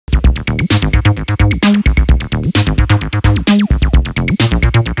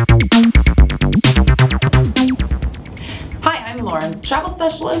travel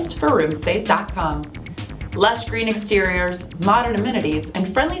specialist for Roomstays.com. Lush green exteriors, modern amenities,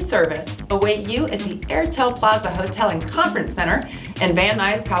 and friendly service await you at the Airtel Plaza Hotel and Conference Center in Van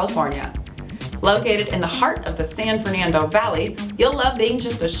Nuys, California. Located in the heart of the San Fernando Valley, you'll love being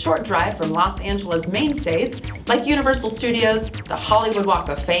just a short drive from Los Angeles mainstays like Universal Studios, the Hollywood Walk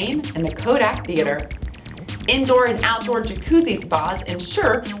of Fame, and the Kodak Theatre. Indoor and outdoor jacuzzi spas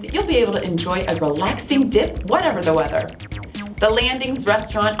ensure that you'll be able to enjoy a relaxing dip whatever the weather. The Landings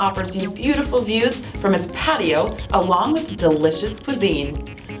restaurant offers you beautiful views from its patio along with delicious cuisine.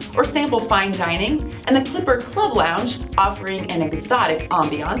 Or sample fine dining, and the Clipper Club Lounge offering an exotic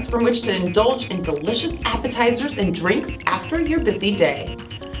ambiance from which to indulge in delicious appetizers and drinks after your busy day.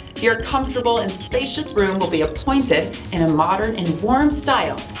 Your comfortable and spacious room will be appointed in a modern and warm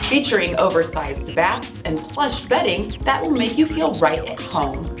style, featuring oversized baths and plush bedding that will make you feel right at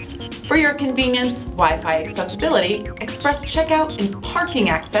home. For your convenience, Wi-Fi accessibility, express checkout, and parking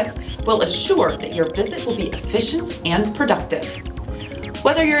access will assure that your visit will be efficient and productive.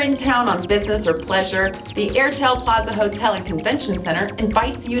 Whether you're in town on business or pleasure, the Airtel Plaza Hotel and Convention Center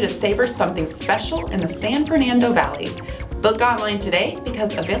invites you to savor something special in the San Fernando Valley. Book online today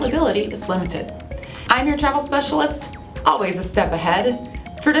because availability is limited. I'm your travel specialist, always a step ahead.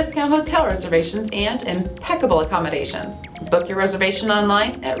 For discount hotel reservations and impeccable accommodations, book your reservation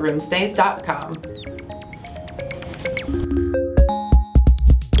online at Roomstays.com.